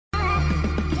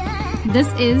This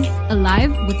is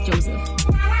Alive with Joseph.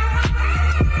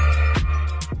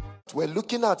 We're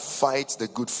looking at Fight the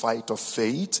Good Fight of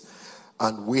Faith,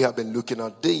 and we have been looking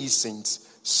at this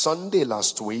since Sunday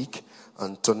last week,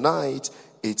 and tonight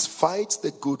it's Fight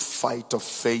the Good Fight of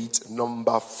Faith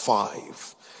number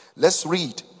 5. Let's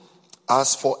read.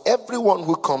 As for everyone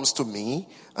who comes to me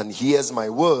and hears my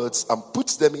words and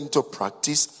puts them into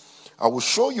practice, I will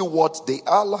show you what they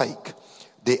are like.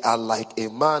 They are like a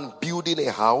man building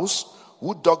a house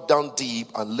who dug down deep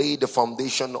and laid the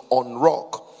foundation on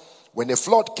rock. When a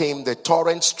flood came, the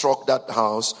torrent struck that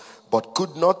house, but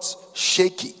could not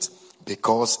shake it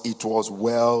because it was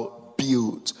well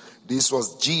built. This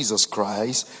was Jesus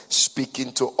Christ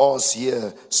speaking to us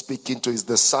here, speaking to his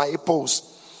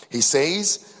disciples. He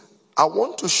says, I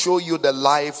want to show you the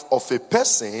life of a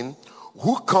person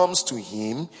who comes to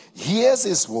him, hears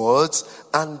his words,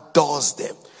 and does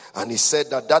them. And he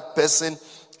said that that person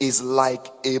is like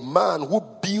a man who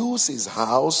builds his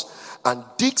house and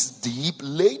digs deep,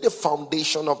 lay the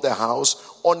foundation of the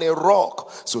house on a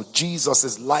rock. So Jesus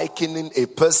is likening a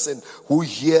person who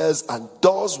hears and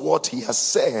does what he has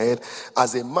said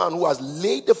as a man who has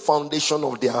laid the foundation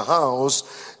of their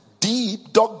house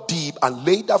deep, dug deep, and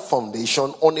laid that foundation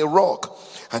on a rock.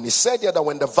 And he said here that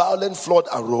when the violent flood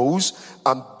arose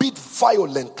and beat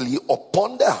violently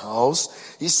upon the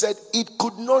house, he said it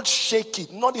could not shake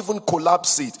it, not even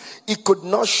collapse it. It could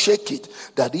not shake it.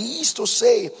 That is to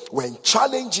say, when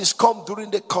challenges come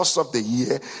during the course of the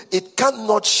year, it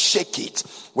cannot shake it.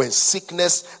 When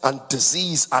sickness and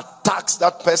disease attacks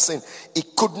that person,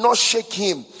 it could not shake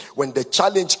him. When the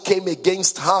challenge came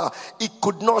against her, it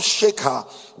could not shake her.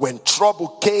 When trouble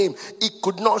came, it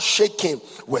could not shake him.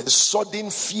 When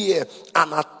sudden fear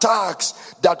and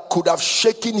attacks that could have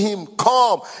shaken him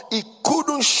come, it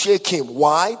couldn't shake him.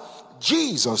 Why?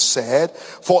 Jesus said,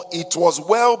 for it was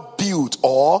well built,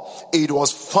 or it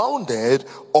was founded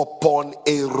upon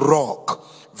a rock.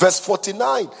 Verse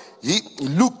 49,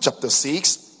 Luke chapter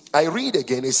 6, I read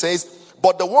again, it says,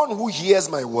 but the one who hears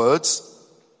my words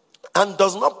and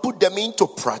does not put them into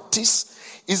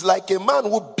practice is like a man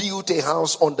who built a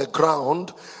house on the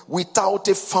ground without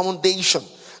a foundation.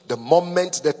 The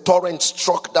moment the torrent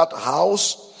struck that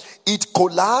house, it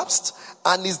collapsed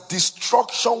and its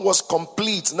destruction was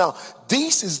complete. Now,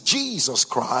 this is Jesus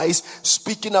Christ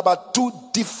speaking about two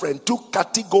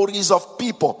categories of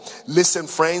people. Listen,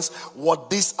 friends, what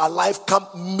this Alive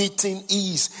Camp meeting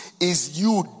is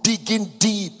you digging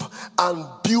deep and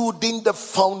building the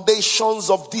foundations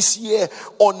of this year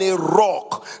on a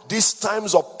rock. These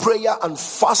times of prayer and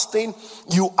fasting,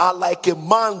 you are like a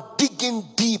man digging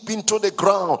deep into the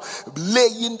ground,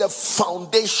 laying the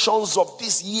foundations of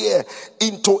this year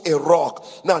into a rock.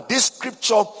 Now, this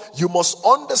scripture, you must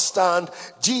understand,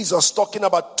 Jesus talking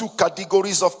about two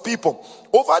categories of people.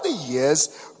 Over the years,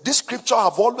 this scripture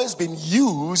have always been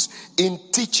used in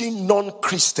teaching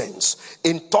non-Christians,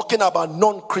 in talking about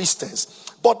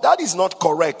non-Christians. But that is not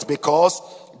correct, because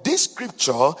this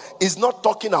scripture is not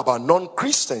talking about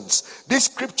non-Christians. This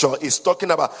scripture is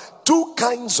talking about two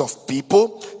kinds of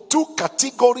people, two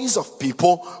categories of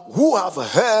people who have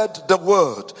heard the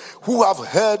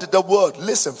word.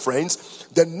 Listen, friends,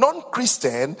 the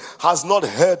non-Christian has not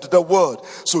heard the word.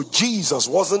 So Jesus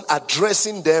wasn't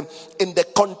addressing them in the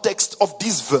context of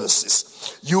these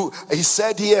verses. He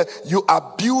said here, you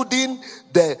are building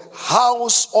the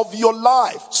house of your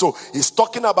life. So he's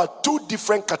talking about two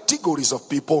different categories of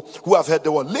people who have heard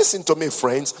the word. Listen to me,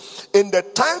 friends. In the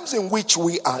times in which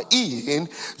we are in,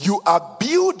 you are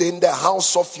building the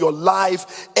house of your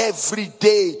life every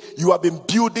day. You have been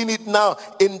building it now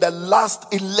in the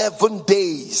last 11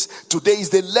 days. Today is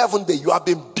the 11th day. You have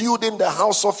been building the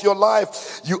house of your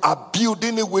life. You are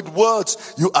building it with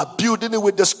words. You are building it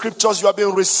with the scriptures you have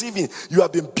been receiving. You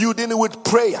have been building it with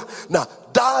prayer. Now,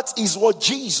 that is what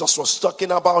Jesus was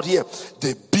talking about here.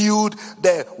 They build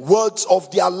the words of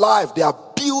their life. They are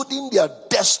building their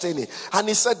destiny. And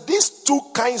he said these two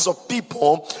kinds of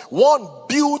people, one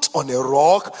built on a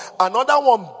rock, another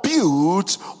one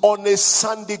built on a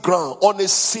sandy ground, on a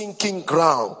sinking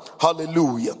ground.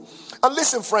 Hallelujah. And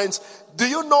listen, friends, do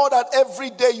you know that every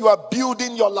day you are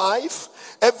building your life?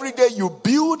 Every day you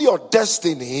build your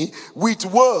destiny with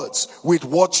words, with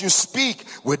what you speak,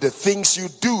 with the things you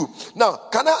do. Now,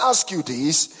 can I ask you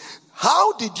this?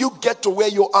 How did you get to where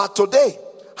you are today?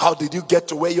 How did you get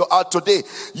to where you are today?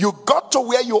 You got to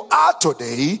where you are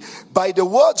today by the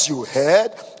words you heard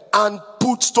and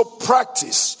put to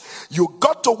practice. You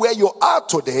got to where you are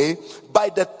today by by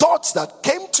the thoughts that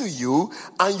came to you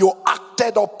and you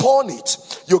acted upon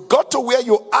it. You got to where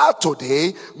you are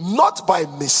today, not by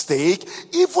mistake.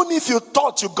 Even if you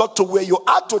thought you got to where you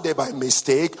are today by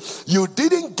mistake, you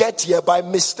didn't get here by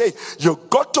mistake. You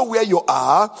got to where you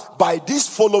are by these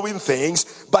following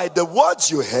things, by the words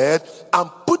you heard and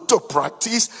put to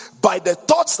practice, by the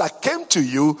thoughts that came to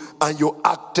you and you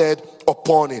acted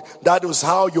upon it. That is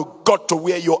how you got to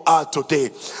where you are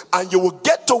today. And you will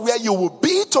get to where you will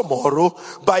be tomorrow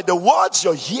by the words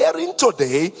you're hearing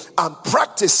today and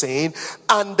practicing,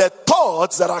 and the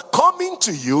thoughts that are coming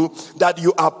to you that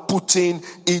you are putting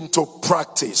into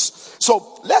practice.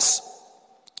 So let's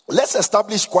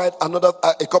establish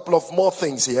a couple of more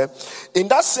things here. In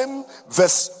that same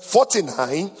verse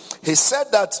 49, he said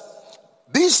that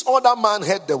this other man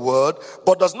heard the word,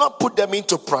 but does not put them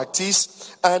into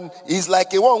practice, and is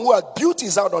like a one who had built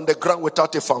his house on the ground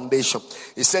without a foundation.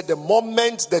 He said the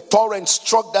moment the torrent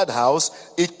struck that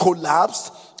house, it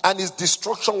collapsed, and its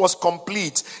destruction was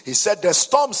complete. He said the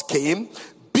storms came,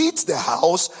 beat the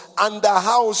house, and the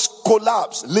house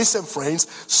collapsed. Listen, friends,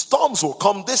 storms will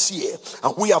come this year,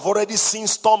 and we have already seen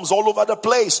storms all over the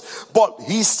place. But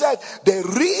he said the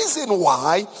reason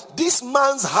why this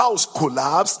man's house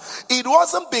collapsed, it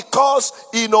wasn't because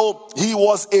he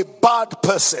was a bad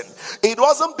person. It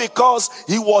wasn't because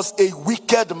he was a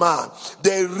wicked man.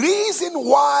 The reason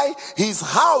why his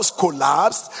house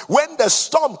collapsed when the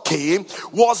storm came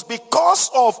was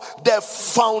because of the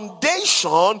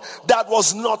foundation that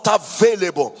was not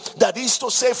available. That is to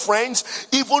say, friends,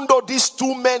 even though these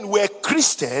two men were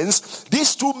Christians,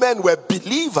 these two men were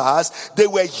believers, they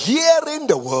were hearing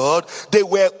the word, they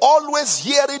were always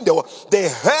hearing the word, they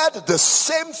heard the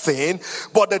same thing,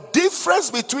 but the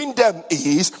difference between them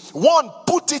is one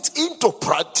put it into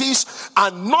practice,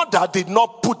 another did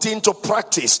not put into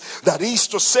practice. That is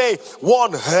to say,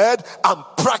 one heard and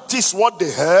practiced what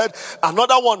they heard,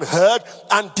 another one heard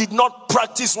and did not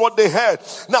practice what they heard.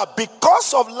 Now,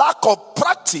 because of lack of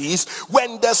practice,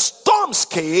 when the storms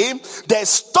came, the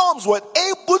storms were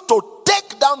able to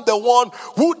take down the one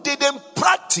who didn't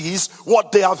practice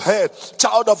what they have heard.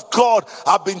 Child of God,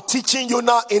 I've been teaching you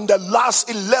now in the last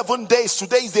 11 days.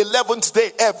 Today is the 11th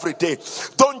day. Every day,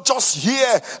 don't just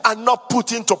hear and not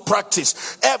put into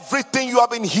practice. Everything you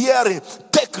have been hearing,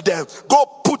 take them, go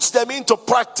put them into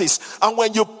practice. And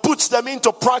when you put them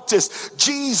into practice,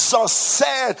 Jesus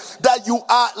said that you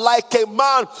are like a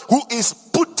man who is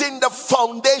putting the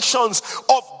foundations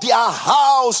of their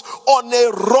house on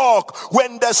a rock.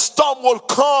 When the storm will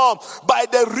come, by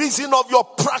the reason of your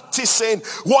practicing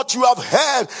what you have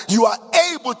heard, you are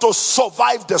able to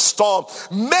survive the storm.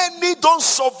 Many don't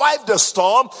survive the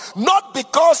storm, not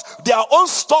because their own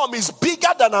storm is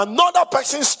bigger than another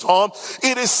person's storm.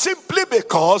 It is simply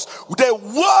because the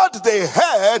word they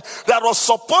heard that was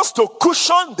supposed to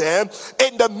cushion them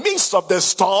in the midst of the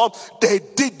storm, they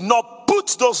did not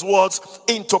put those words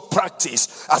into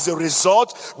practice. As a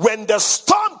result, when the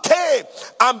storm came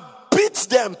and beat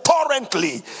them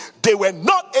torrently, they were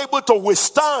not able to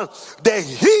withstand the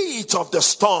heat of the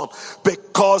storm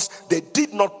because they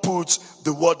did not put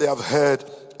the word they have heard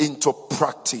into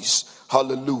practice.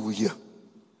 Hallelujah.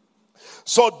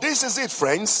 So this is it,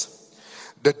 friends.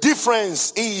 The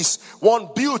difference is one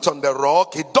built on the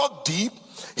rock. He dug deep.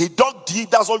 He dug deep.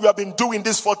 That's what we have been doing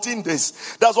these 14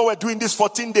 days. That's what we're doing these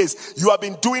 14 days. You have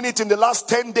been doing it in the last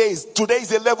 10 days. Today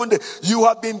is 11 days. You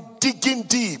have been digging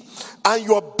deep and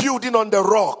you are building on the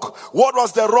rock. What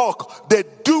was the rock? The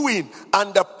doing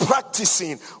and the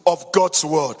practicing of God's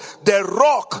word. The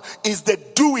rock is the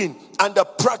doing and the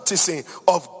practicing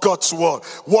of God's word.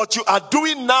 What you are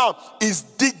doing now is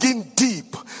digging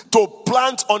deep to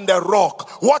plant on the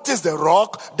rock. What is the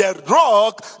rock? The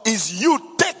rock is you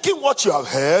taking what you have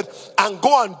heard and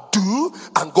go and do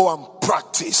and go and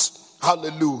practice.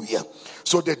 Hallelujah.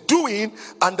 So the doing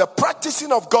and the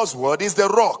practicing of God's word is the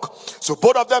rock. So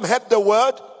both of them heard the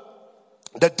word.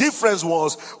 The difference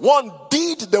was one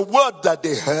did the word that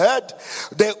they heard,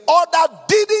 the other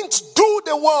didn't do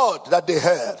the word that they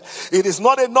heard. It is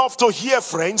not enough to hear,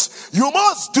 friends. You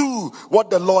must do what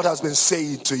the Lord has been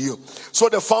saying to you. So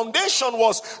the foundation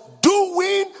was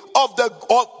doing of the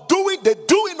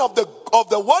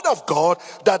word of God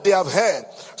that they have heard.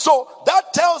 So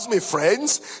that tells me,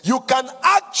 friends, you can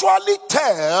actually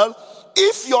tell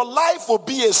if your life will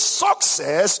be a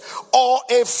success or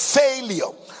a failure.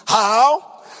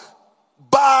 How?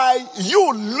 By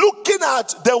you looking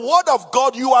at the word of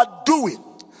God you are doing.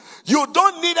 You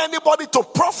don't need anybody to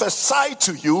prophesy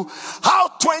to you how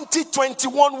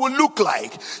 2021 will look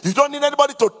like. You don't need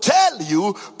anybody to tell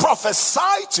you,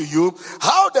 prophesy to you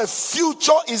how the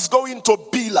future is going to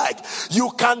be like.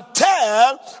 You can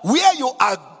tell where you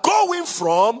are going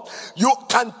from. You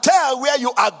can tell where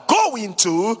you are going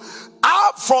to.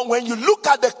 From when you look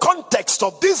at the context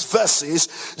of these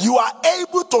verses, you are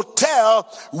able to tell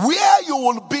where you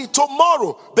will be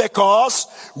tomorrow, because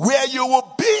where you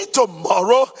will be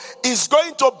tomorrow is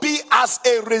going to be as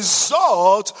a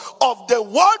result of the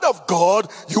word of God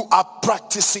you are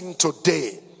practicing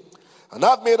today. And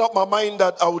I've made up my mind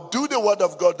that I will do the word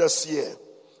of God this year.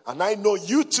 And I know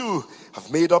you too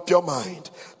have made up your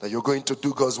mind that you're going to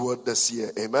do God's word this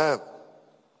year. Amen.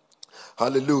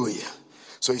 Hallelujah.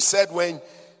 So he said, when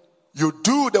you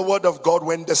do the word of God,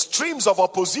 when the streams of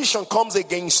opposition comes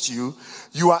against you,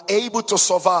 you are able to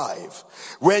survive.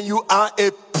 When you are a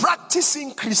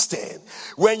practicing Christian,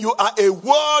 when you are a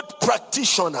word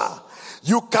practitioner,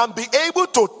 you can be able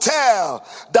to tell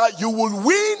that you will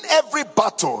win every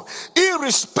battle,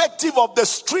 irrespective of the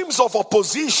streams of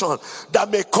opposition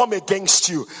that may come against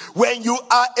you. When you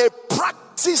are a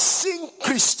practicing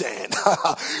Christian,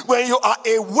 when you are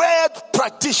a word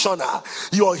practitioner,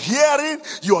 you're hearing,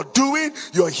 you're doing,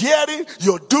 you're hearing,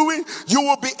 you're doing, you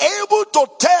will be able to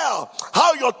tell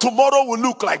how your tomorrow will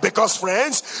look like. Because,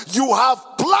 friends, you have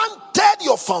planted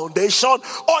your foundation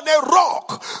on a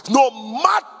rock. No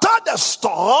matter the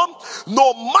storm,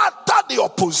 no matter the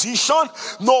opposition,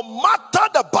 no matter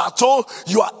the battle,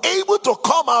 you are able to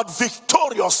come out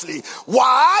victoriously.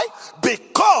 Why?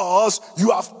 Because you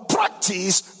have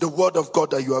practiced the word of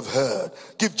God that you have heard.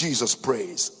 Give Jesus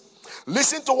praise.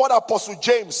 Listen to what Apostle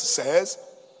James says.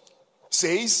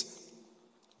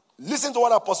 Listen to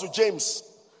what Apostle James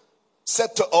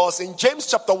said to us in James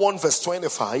chapter 1 verse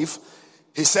 25.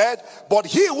 He said, but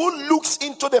he who looks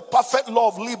into the perfect law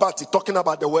of liberty, talking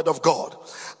about the word of God,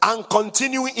 and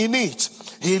continuing in it,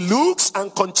 he looks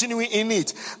and continuing in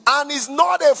it, and is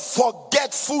not a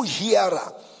forgetful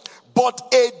hearer, but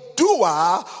a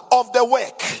doer of the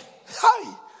work.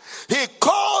 Hi. He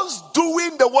calls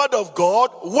doing the word of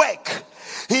God work.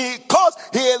 He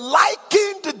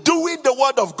likened doing the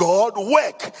word of God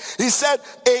work. He said,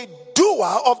 a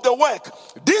doer of the work.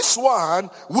 This one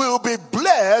will be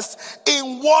blessed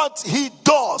in what he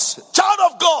does. Child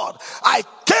of God, I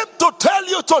came to tell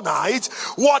you tonight,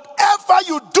 whatever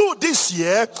you do this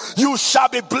year, you shall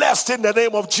be blessed in the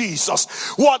name of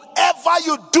Jesus. Whatever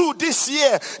you do this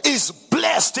year is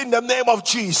blessed in the name of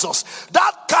Jesus.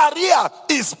 That career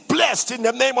is blessed in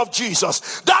the name of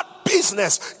Jesus. That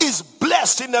business is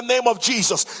blessed in the name of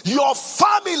Jesus. Your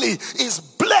family is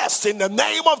blessed in the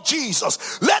name of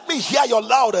Jesus. Let me hear your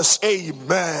loudest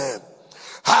amen.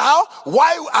 How?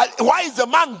 Why is the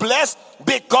man blessed?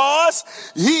 Because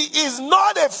he is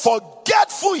not a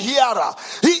forgetful hearer.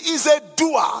 He is a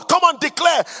doer. Come on,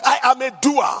 declare, I am a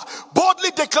doer. Boldly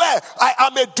declare, I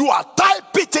am a doer.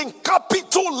 Type it in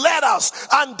capital letters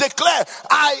and declare,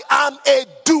 I am a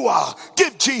doer.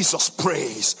 Give Jesus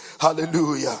praise.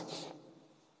 Hallelujah.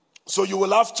 So you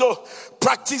will have to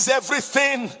practice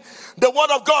everything the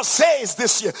word of God says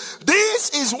this year. This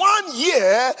is 1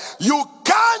 year you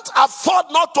can't afford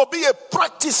not to be a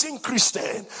practicing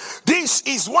Christian. This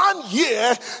is 1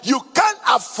 year you can't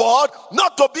afford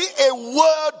not to be a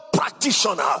word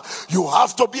practitioner. You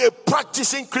have to be a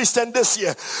practicing Christian this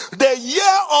year. The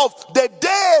year of the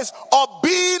days of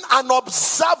being an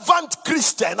observant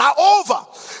Christian are over.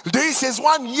 This is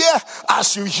 1 year.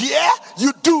 As you hear,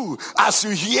 you do. As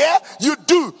you hear, you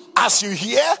do. As you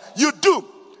hear, you do.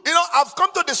 You know, I've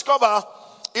come to discover,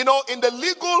 in the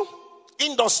legal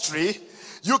industry,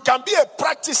 you can be a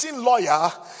practicing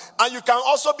lawyer and you can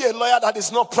also be a lawyer that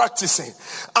is not practicing.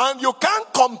 And you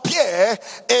can't compare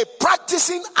a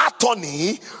practicing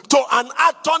attorney to an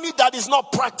attorney that is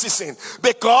not practicing.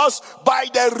 Because by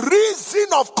the reason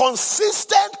of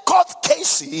consistent court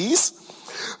cases,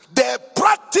 the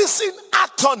practicing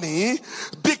attorney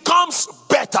becomes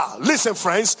better. Listen,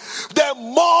 friends, the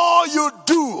more you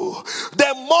do,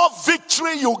 the more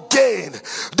victory you gain.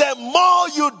 The more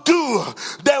you do,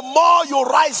 the more you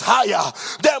rise higher.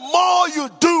 The more you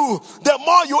do, the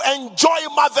more you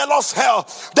enjoy marvelous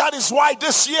health. That is why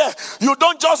this year you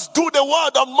don't just do the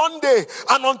word on Monday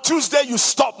and on Tuesday you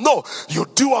stop. No, you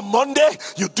do on Monday,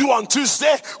 you do on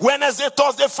Tuesday, Wednesday,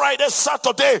 Thursday, Friday,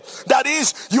 Saturday. That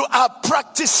is, you are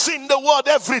practicing the word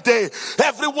every day.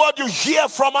 Every word you hear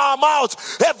from our mouth,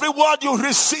 every word you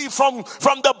receive from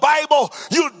the Bible,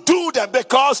 you do them,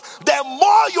 because the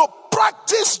more you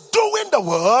practice doing the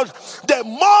word, the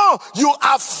more you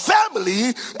are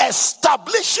firmly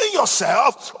establishing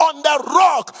yourself on the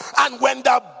rock. And when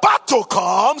the battle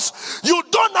comes, you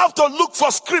don't have to look for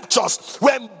scriptures.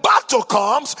 When battle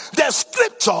comes, the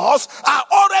scriptures are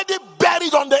already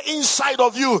buried on the inside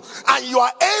of you, and you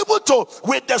are able to,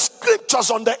 with the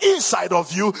scriptures on the inside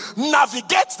of you,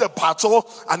 navigate the battle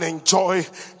and enjoy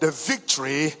the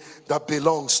victory that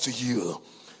belongs to you.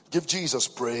 Give Jesus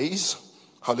praise.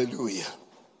 Hallelujah.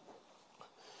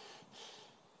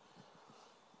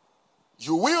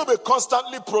 You will be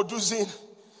constantly producing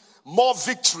more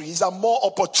victories and more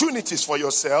opportunities for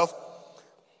yourself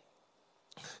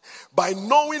by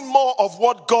knowing more of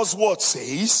what God's word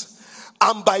says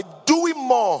and by doing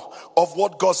more of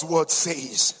what God's word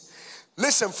says.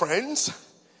 Listen, friends,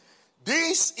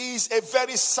 this is a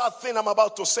very sad thing I'm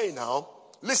about to say now.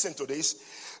 Listen to this.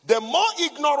 The more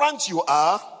ignorant you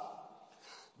are,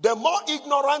 the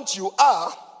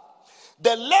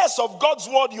less of God's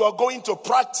word you are going to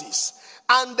practice.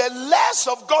 And the less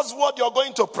of God's word you're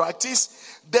going to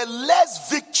practice, the less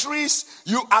victories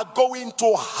you are going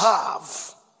to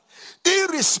have,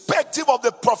 irrespective of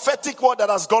the prophetic word that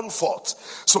has gone forth.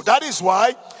 So that is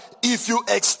why, if you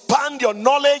expand your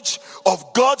knowledge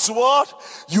of God's word,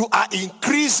 you are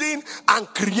increasing and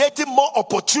creating more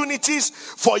opportunities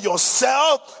for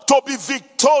yourself to be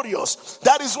victorious.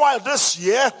 That is why this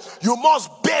year, you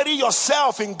must bury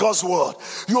yourself in God's word.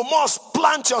 You must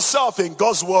plant yourself in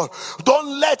God's word.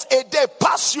 Don't let a day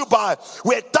pass you by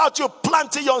without you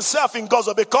planting yourself in God's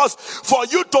word. Because for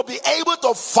you to be able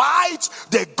to fight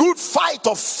the good fight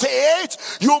of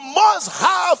faith, you must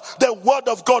have the word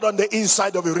of God on the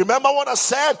inside of you. Remember what I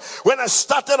said when I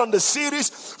started on the series?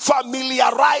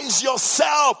 Familiarize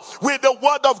yourself with the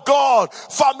word of God.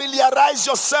 Familiarize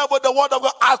yourself with the word of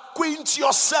God. Acquaint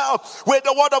yourself with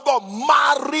the word of God.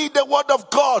 Marry the word of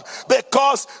God.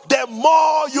 Because the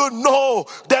more you know,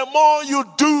 the more you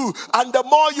do. And the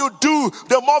more you do,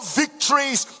 the more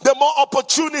victories, the more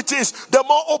opportunities, the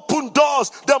more open doors,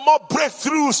 the more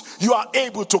breakthroughs you are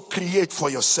able to create for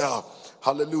yourself.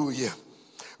 Hallelujah.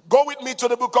 Go with me to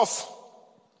the book of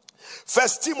 1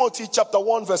 Timothy chapter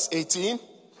 1 verse 18.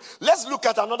 Let's look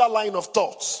at another line of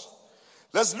thoughts.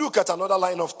 Let's look at another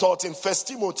line of thought in 1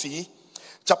 Timothy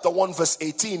chapter 1 verse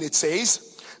 18. It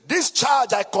says, "This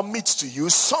charge I commit to you,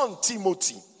 son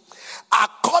Timothy,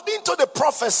 according to the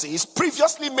prophecies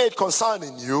previously made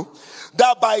concerning you,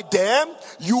 that by them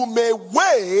you may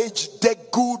wage the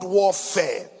good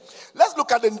warfare." Let's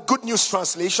look at the Good News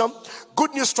Translation.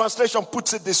 Good News Translation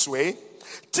puts it this way: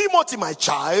 "Timothy, my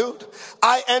child,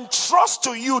 I entrust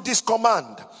to you this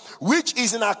command, which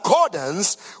is in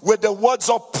accordance with the words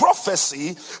of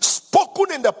prophecy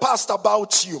spoken in the past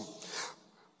about you."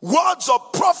 Words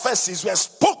of prophecies were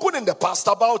spoken in the past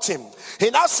about him. He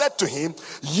now said to him,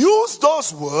 use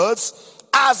those words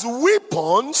as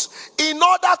weapons in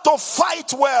order to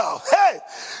fight well. Hey,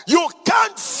 you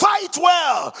can't fight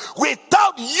well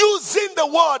without using the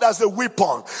word as a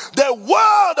weapon. The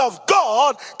word of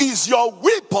God is your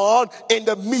weapon in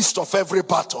the midst of every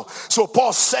battle. So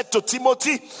Paul said to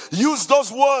Timothy, use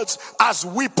those words as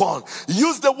weapon.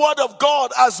 Use the word of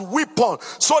God as weapon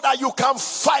so that you can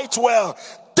fight well.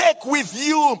 Take with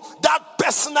you that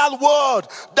personal word,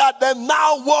 that the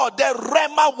now word, the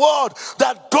Rhema word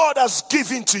that God has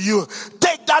given to you.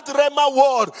 Take that Rhema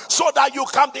word so that you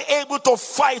can be able to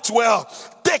fight well.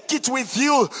 Take it with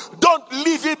you. Don't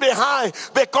leave it behind,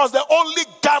 because the only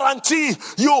guarantee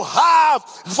you have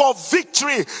for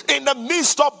victory in the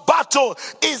midst of battle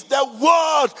is the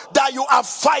word that you are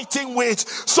fighting with.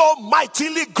 So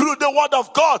mightily grew the word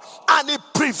of God, and it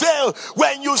prevails.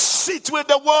 When you sit with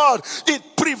the word,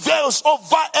 it prevails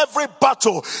over every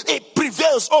battle. It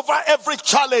prevails over every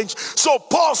challenge. So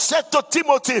Paul said to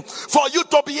Timothy, for you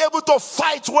to be able to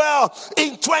fight well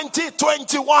in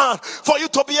 2021, for you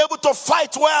to be able to fight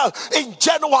well in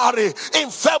January,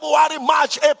 in February,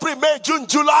 March, April, May, June,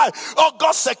 July,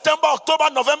 August, September, October,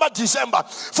 November, December,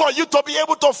 for you to be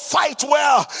able to fight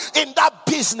well in that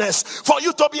business, for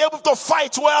you to be able to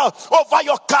fight well over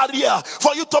your career,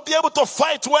 for you to be able to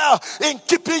fight well in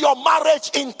keeping your marriage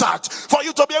intact, for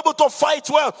you to be able to fight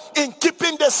well in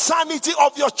keeping the sanity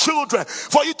of your children,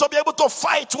 for you to be able to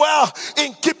fight well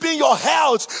in keeping your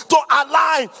health to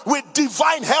align with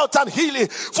divine health and healing,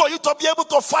 for you to be able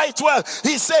to fight well.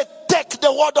 He said, take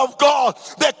the word of God,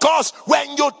 because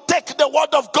when you take the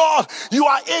word of God, you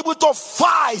are able to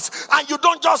fight, and you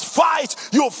don't just fight,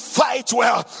 you fight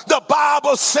well. The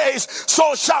Bible says,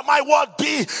 so shall my word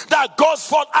be that goes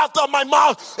forth out of my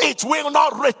mouth. It will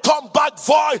not return back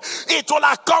void. It will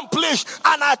accomplish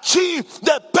and achieve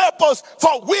the purpose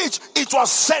for which it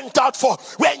was sent out for.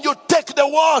 When you take the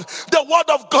word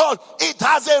of God, it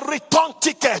has a return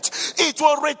ticket. It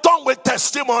will return with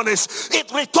testimonies.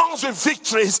 It returns with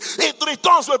victories. It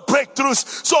returns with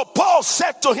breakthroughs. So Paul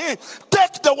said to him,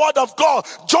 take the word of God.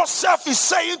 Joseph is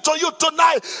saying to you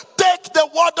tonight, take the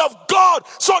word of God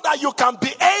so that you can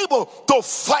be able to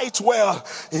fight well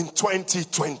in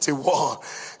 2021.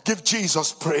 Give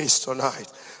Jesus praise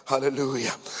tonight.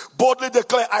 Hallelujah. Boldly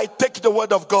declare, I take the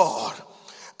word of God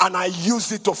and I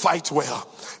use it to fight well.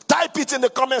 Type it in the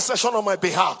comment section on my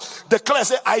behalf. Declare,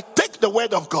 say, I take the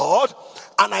word of God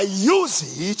and I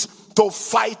use it to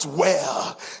fight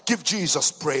well. Give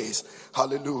Jesus praise.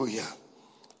 Hallelujah.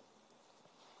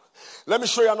 Let me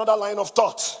show you another line of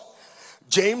thought.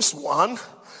 James 1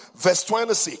 verse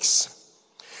 26.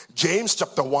 James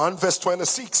chapter 1 verse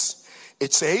 26.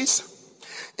 It says,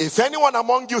 if anyone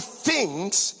among you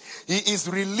thinks he is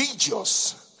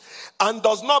religious and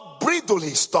does not bridle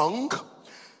his tongue,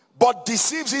 but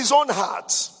deceives his own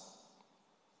heart,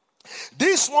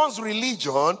 this one's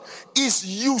religion is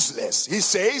useless. He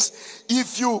says,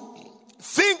 if you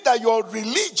think that you're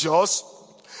religious,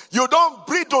 you don't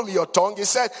bridle your tongue, he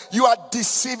said, you are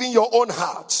deceiving your own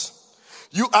heart.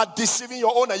 You are deceiving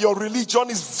your own, and your religion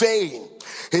is vain.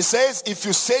 He says, if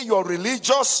you say you're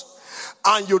religious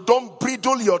and you don't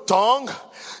bridle your tongue,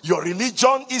 your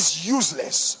religion is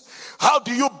useless. How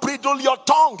do you bridle your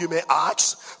tongue, you may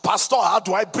ask? Pastor, how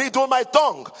do I bridle my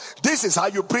tongue? This is how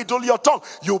you bridle your tongue.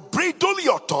 You bridle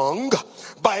your tongue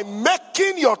by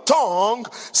making your tongue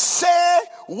say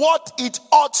what it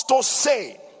ought to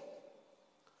say.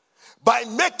 By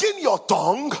making your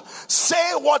tongue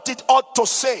say what it ought to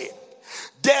say.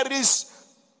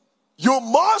 You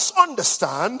must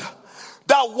understand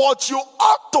that what you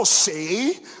ought to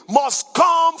say must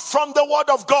come from the word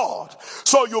of God.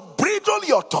 So you bridle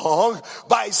your tongue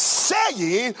by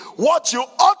saying what you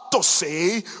ought to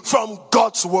say from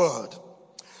God's word.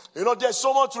 You know, there's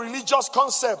so much religious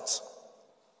concept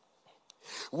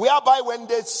whereby when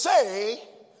they say,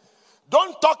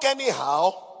 don't talk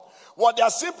anyhow, what they are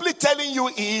simply telling you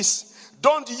is,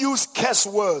 don't use curse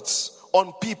words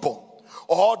on people,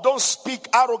 or don't speak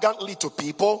arrogantly to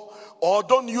people, or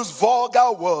don't use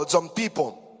vulgar words on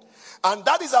people. And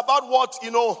that is about what,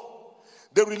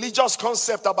 the religious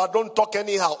concept about don't talk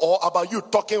anyhow, or about you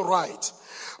talking right.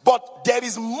 But there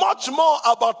is much more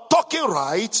about talking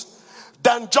right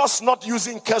than just not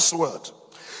using curse word.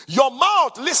 Your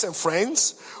mouth, listen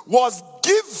friends, was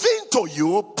given to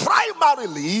you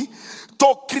primarily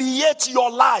to create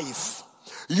your life.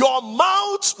 Your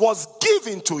mouth was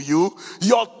given to you,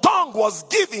 your tongue was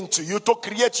given to you to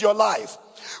create your life.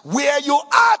 Where you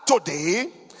are today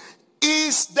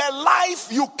is the life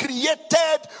you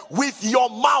created with your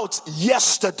mouth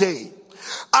yesterday.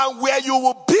 And where you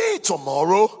will be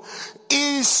tomorrow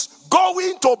is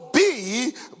going to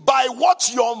be by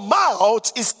what your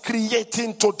mouth is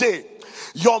creating today.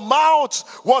 Your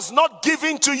mouth was not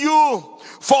given to you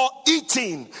for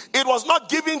eating. It was not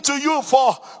given to you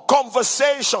for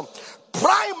conversation.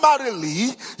 Primarily,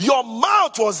 your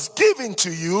mouth was given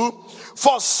to you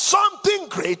for something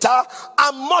greater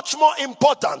and much more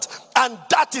important, and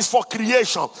that is for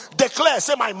creation. Declare,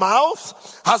 say, my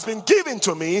mouth has been given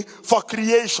to me for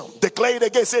creation. Declare it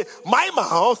again, say, my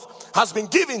mouth has been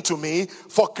given to me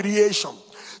for creation.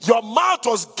 Your mouth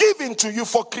was given to you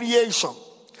for creation.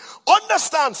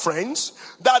 Understand, friends,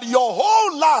 that your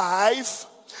whole life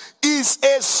is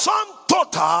a sum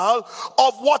total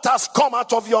of what has come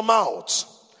out of your mouth.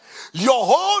 Your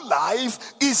whole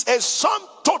life is a sum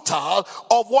total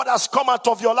of what has come out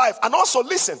of your life. And also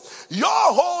listen, your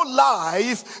whole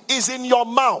life is in your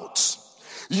mouth.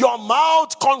 Your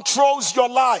mouth controls your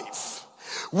life.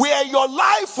 Where your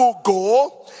life will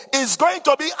go is going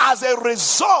to be as a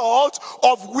result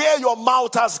of where your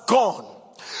mouth has gone.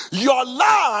 Your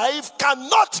life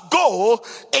cannot go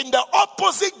in the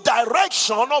opposite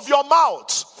direction of your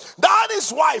mouth. That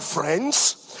is why,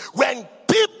 friends, when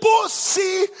people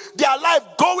see their life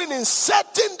going in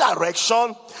certain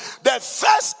direction, the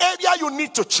first area you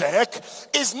need to check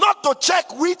is not to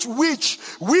check which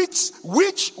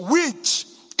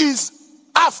is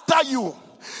after you.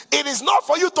 It is not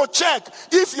for you to check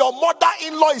if your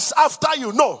mother-in-law is after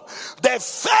you. No. The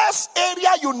first area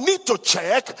you need to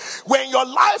check when your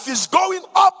life is going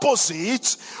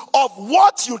opposite of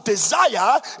what you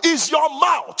desire is your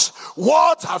mouth.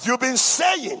 What have you been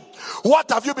saying? What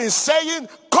have you been saying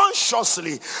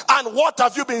consciously? And what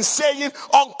have you been saying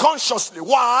unconsciously?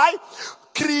 Why?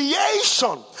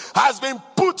 Creation has been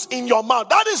put in your mouth.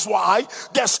 That is why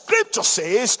the scripture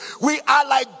says we are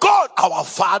like God our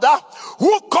Father,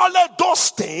 who calleth those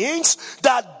things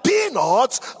that be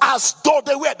not as though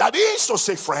they were. That is to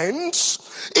say, friends,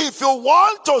 if you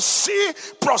want to see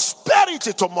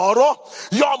prosperity tomorrow,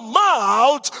 your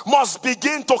mouth must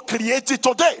begin to create it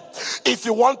today. If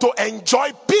you want to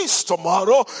enjoy peace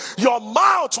tomorrow, your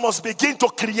mouth must begin to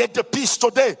create the peace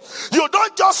today. You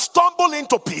don't just stumble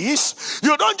into peace.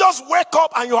 You don't just wake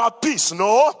up and you have peace.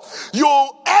 No, you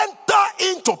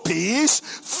enter into peace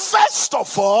first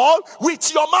of all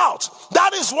with your mouth.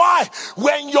 That is why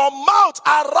when your mouth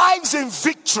arrives in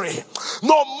victory,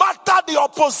 no matter the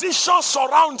opposition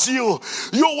surrounds you,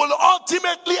 you will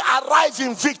ultimately arrive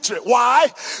in victory. Why?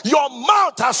 Your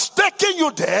mouth has taken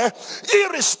you there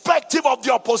irrespective of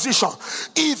the opposition.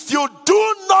 If you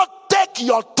do not take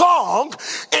your tongue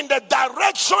in the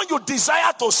direction you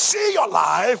desire to see your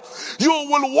life, you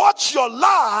will watch your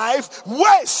life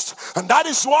waste. And that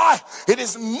is why it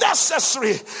is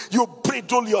necessary you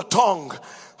bridle your tongue,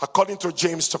 according to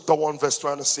James chapter 1 verse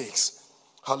 26.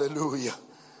 Hallelujah.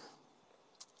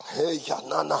 Hey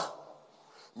yanana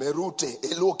merute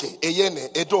eloke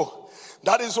eyene edo.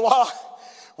 That is why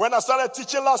when I started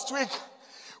teaching last week,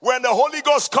 when the Holy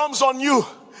Ghost comes on you,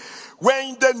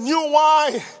 when the new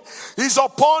wine is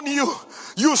upon you,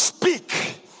 you speak.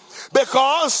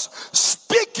 Because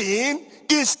speaking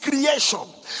is creation.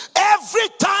 Every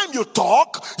time you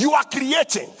talk, you are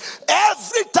creating.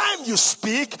 Every time you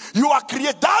speak, you are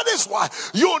creating. That is why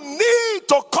you need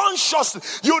to consciously,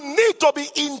 you need to be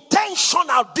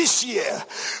intentional this year.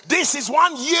 This is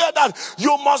one year that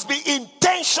you must be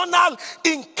intentional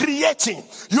in creating.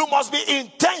 You must be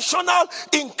intentional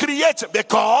in creating,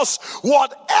 because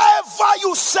whatever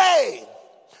you say,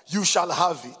 you shall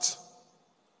have it.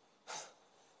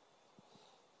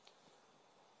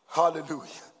 Hallelujah.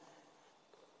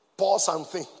 Pause and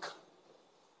think.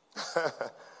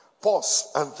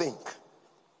 Pause and think.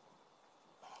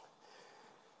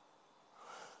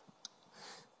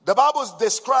 The Bible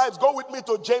describes, go with me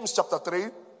to James chapter 3.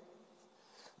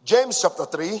 James chapter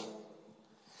 3.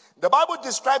 The Bible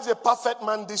describes a perfect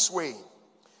man this way.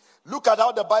 Look at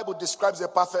how the Bible describes a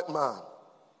perfect man.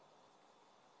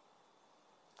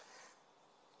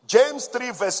 James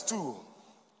 3 verse 2.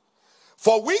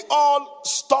 For we all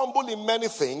stumble in many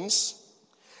things.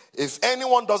 If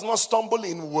anyone does not stumble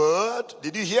in word,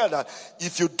 did you hear that?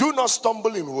 If you do not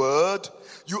stumble in word,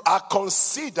 you are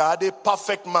considered a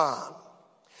perfect man.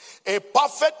 A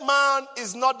perfect man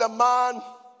is not the man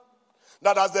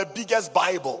that has the biggest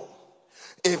Bible.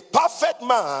 A perfect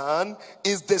man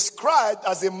is described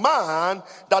as a man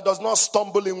that does not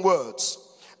stumble in words.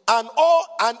 And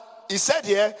he said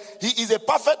here, he is a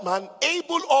perfect man,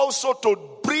 able also to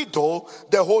bridle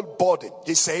the whole body.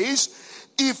 He says,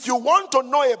 if you want to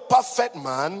know a perfect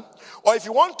man, or if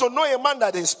you want to know a man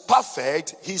that is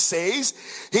perfect, he says,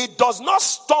 he does not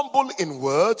stumble in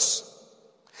words.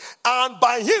 And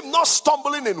by him not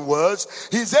stumbling in words,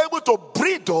 he's able to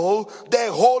bridle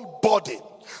the whole body.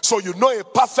 So you know a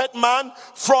perfect man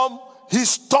from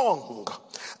his tongue.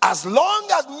 As long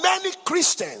as many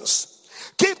Christians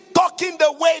keep talking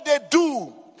the way they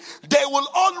do, they will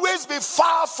always be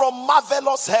far from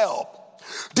marvelous help.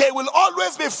 They will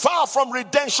always be far from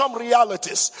redemption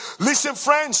realities. Listen,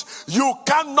 friends, you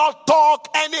cannot talk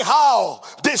anyhow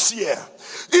this year.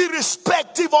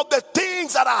 Irrespective of the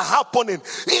things that are happening,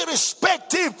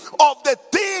 irrespective of the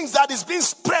things that is being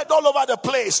spread all over the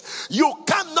place, you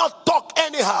cannot talk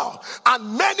anyhow.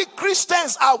 And many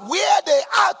Christians are where they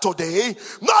are today,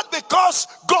 not because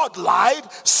God lied,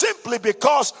 simply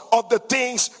because of the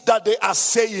things that they are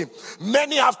saying.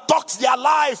 Many have talked their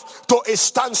life to a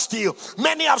standstill.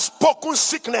 Many have spoken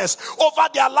sickness over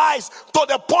their lives to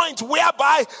the point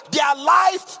whereby their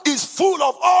life is full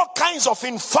of all kinds of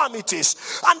infirmities.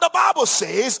 And the Bible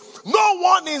says, no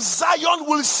one in Zion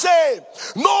will say,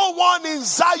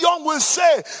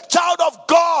 child of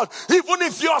God, even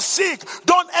if you're sick,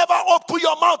 don't ever open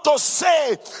your mouth to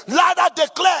say, rather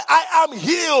declare, I am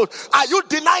healed. Are you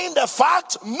denying the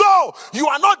fact? No, you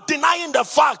are not denying the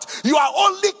fact. You are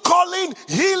only calling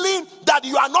healing that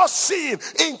you are not seeing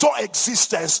into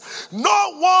existence.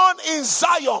 No one in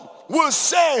Zion will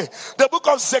say, the book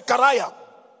of Zechariah,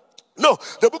 No,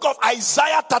 the book of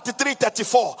Isaiah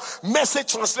 33:34,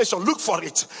 Message translation. Look for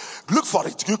it. Look for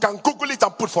it. You can Google it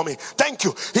and put for me. Thank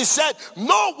you. He said,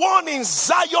 no one in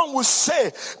Zion will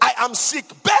say, I am sick.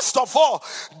 Best of all,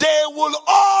 they will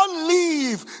all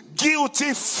live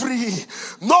guilty free.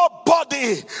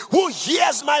 Nobody who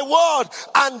hears my word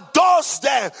and does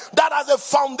them that as a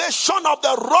foundation of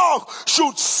the rock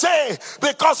should say,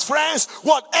 because friends,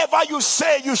 whatever you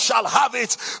say, you shall have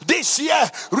it. This year,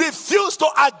 refuse to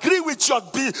agree with your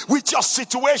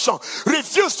situation.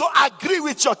 Refuse to agree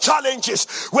with your challenges.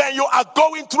 When you are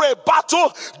going through a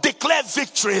battle, declare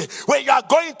victory. When you are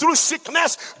going through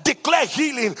sickness, declare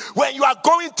healing. When you are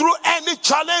going through any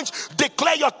challenge,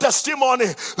 declare your testimony.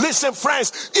 Listen,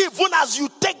 friends, even as you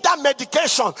take that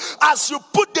medication, as you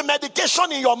put the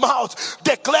medication in your mouth,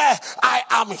 declare, I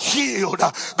am healed.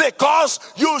 Because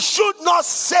you should not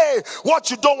say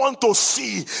what you don't want to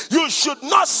see. You should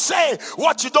not say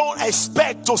what you don't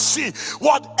expect to see.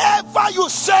 Whatever you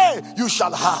say, you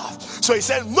shall have. So he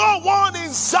said, no one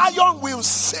in Zion will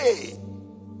say.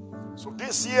 So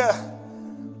this year,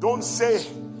 don't say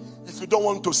if you don't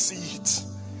want to see it.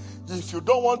 If you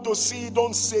don't want to see it,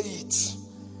 don't say it.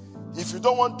 If you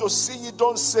don't want to see it,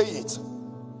 don't say it.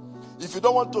 If you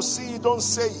don't want to see it, don't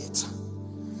say it.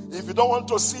 If you don't want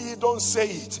to see it, don't say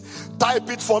it. Type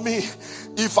it for me.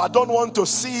 If I don't want to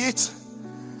see it,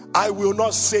 I will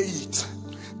not say it.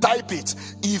 Type it.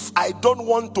 If I don't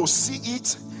want to see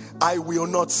it, I will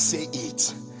not say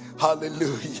it.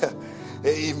 Hallelujah.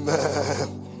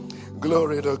 Amen.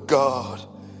 Glory to God.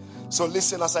 So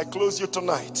listen, as I close you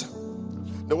tonight,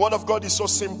 the word of God is so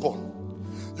simple.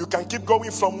 You can keep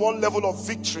going from one level of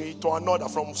victory to another,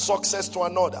 from success to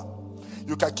another.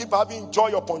 You can keep having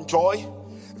joy upon joy,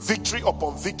 victory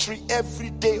upon victory every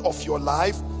day of your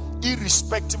life,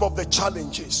 irrespective of the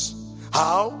challenges.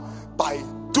 How? By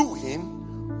doing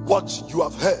what you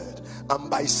have heard and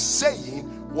by saying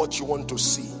what you want to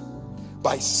see.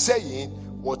 By saying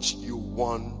what you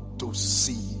want to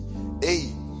see.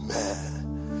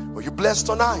 Amen. Were you blessed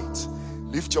tonight?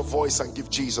 Lift your voice and give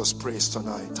Jesus praise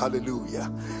tonight. Hallelujah.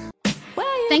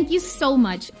 Thank you so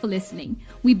much for listening.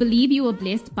 We believe you were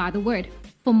blessed by the word.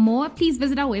 For more, please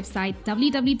visit our website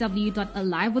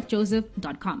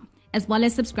www.alivewithjoseph.com, as well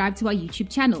as subscribe to our YouTube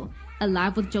channel,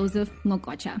 Alive with Joseph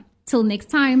Ngokocha. Till next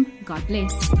time, God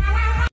bless.